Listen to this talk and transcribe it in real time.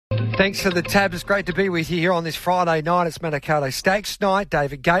Thanks for the tab. It's great to be with you here on this Friday night. It's Manikato Stakes night.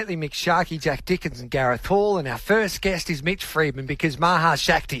 David Gately, Mick Sharkey, Jack Dickens and Gareth Hall. And our first guest is Mitch Freedman because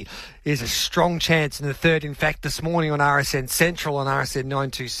Mahashakti is a strong chance in the third. In fact, this morning on RSN Central on RSN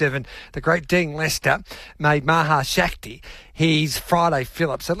 927, the great Dean Lester made Mahashakti his Friday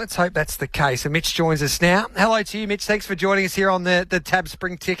fill-up. So let's hope that's the case. And Mitch joins us now. Hello to you, Mitch. Thanks for joining us here on the tab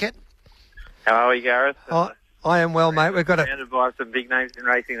spring ticket. How are you, Gareth? I am well, mate. We've got surrounded by some big names in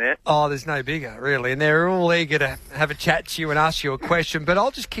racing there. Oh, there's no bigger, really. And they're all eager to have a chat to you and ask you a question. But I'll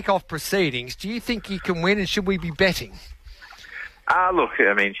just kick off proceedings. Do you think he can win and should we be betting? Look,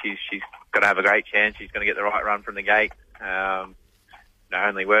 I mean, she's got to have a great chance. She's going to get the right run from the gate.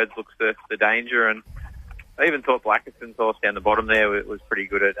 Only Words looks the danger. And I even thought Blackerson's horse down the bottom there was pretty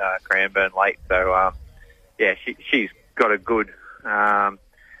good at Cranbourne late. So, she's got a good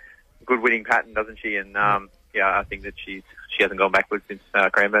winning pattern, doesn't she? And I think that she hasn't gone backwards since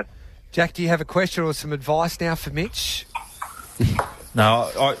Cranbourne. Jack, do you have a question or some advice now for Mitch?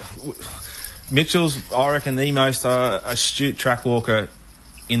 No, Mitchell's, I reckon, the most astute track walker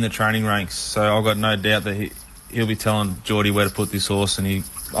in the training ranks. So I've got no doubt that he'll be telling Geordie where to put this horse. And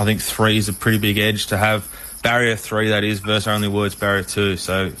I think 3 is a pretty big edge to have. Barrier 3, that is, versus Only Words barrier 2.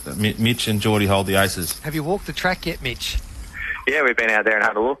 So Mitch and Geordie hold the aces. Have you walked the track yet, Mitch? Yeah, we've been out there and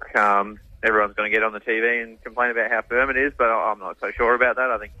had a look. Everyone's going to get on the TV and complain about how firm it is, but I'm not so sure about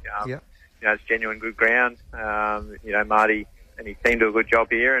that. I think, it's genuine good ground. Marty and his team do a good job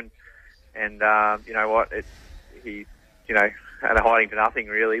here, and you know what? He's at a hiding to nothing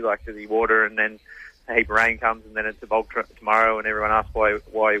really. Like, does he water and then a heap of rain comes and then it's a bulk tomorrow and everyone asks why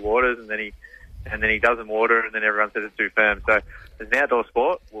he waters and then he doesn't water and then everyone says it's too firm. So it's an outdoor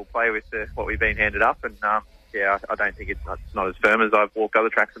sport. We'll play with what we've been handed up, and I don't think it's not as firm as I've walked other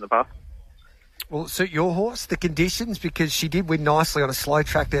tracks in the past. Will it suit your horse, the conditions? Because she did win nicely on a slow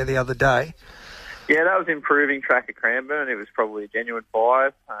track there the other day. Yeah, that was improving track at Cranbourne. It was probably a genuine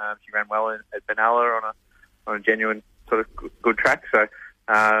 5. She ran well at Benalla on a genuine sort of good track. So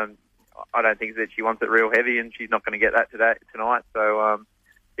I don't think that she wants it real heavy, and she's not going to get that tonight. So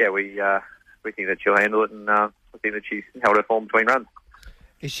we think that she'll handle it, and we think that she's held her form between runs.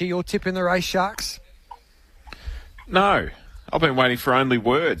 Is she your tip in the race, Sharks? No, I've been waiting for Only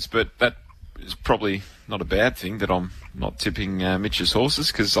Words, but that is probably not a bad thing that I'm not tipping Mitch's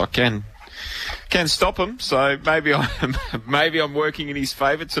horses, because I can stop him. So maybe I'm working in his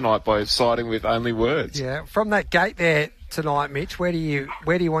favour tonight by siding with Only Words. Yeah, from that gate there tonight, Mitch, where do you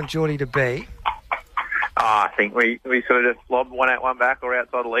want Geordie to be? I think we sort of just lob one out, one back, or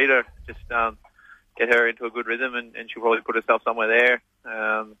outside the leader. Just get her into a good rhythm, and she'll probably put herself somewhere there.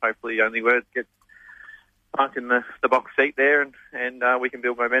 Hopefully, Only Words gets Mark in the box seat there, and we can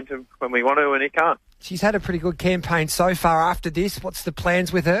build momentum when we want to, and it can't. She's had a pretty good campaign so far. After this, what's the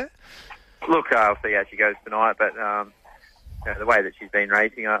plans with her? Look, I'll see how she goes tonight, but the way that she's been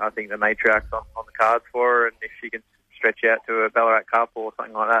racing, I think the matriarch's on the cards for her, and if she can stretch out to a Ballarat Cup or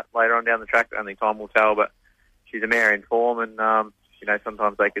something like that later on down the track, only time will tell. But she's a mare in form, and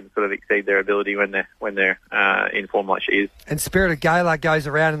sometimes they can sort of exceed their ability when they're in form like she is. And Spirit of Gala goes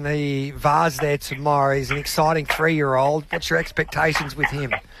around in the Vase there tomorrow. He's an exciting 3-year-old. What's your expectations with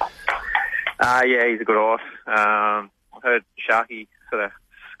him? He's a good horse. I heard Sharky sort of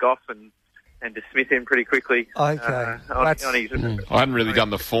scoff and dismiss him pretty quickly. Okay. I hadn't really done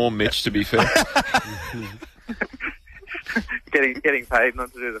the form, Mitch, to be fair. Getting paid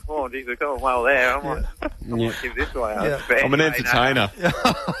not to do the form. Geez, we're going well there. I might give this way up. Yeah. I'm an entertainer.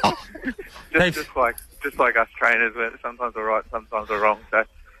 Just like us trainers, where sometimes we're right, sometimes we're wrong. So,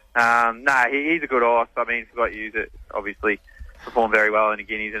 he's a good horse. I mean, forgot to use it. Obviously, performed very well in the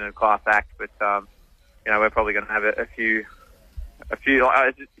Guineas in a class act. But we're probably going to have a few.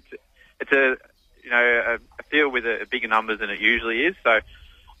 It's a field with a bigger numbers than it usually is. So.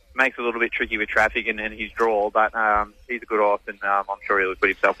 Makes it a little bit tricky with traffic and his draw, but he's a good horse, and I'm sure he'll put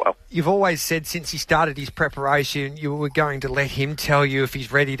himself well. You've always said since he started his preparation you were going to let him tell you if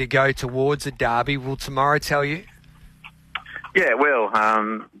he's ready to go towards a derby. Will tomorrow tell you? Yeah, it will.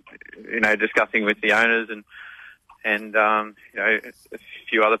 Discussing with the owners and a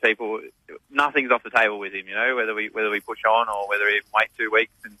few other people, nothing's off the table with him. Whether we push on or whether we wait 2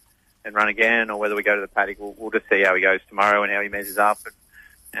 weeks and run again, or whether we go to the paddock, we'll just see how he goes tomorrow and how he measures up.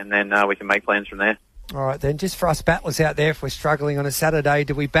 And then we can make plans from there. All right, then. Just for us battlers out there, if we're struggling on a Saturday,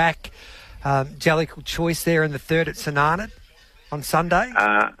 do we back Jellicle Choice there in the third at St Arnaud on Sunday?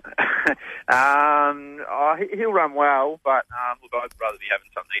 He'll run well, but look, I'd rather be having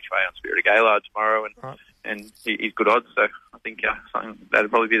something each way on Spirit of Gaylord tomorrow, and he's good odds. So I think that'd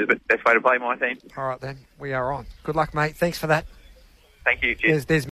probably be the best way to play my team. All right, then. We are on. Good luck, mate. Thanks for that. Thank you. Cheers. There's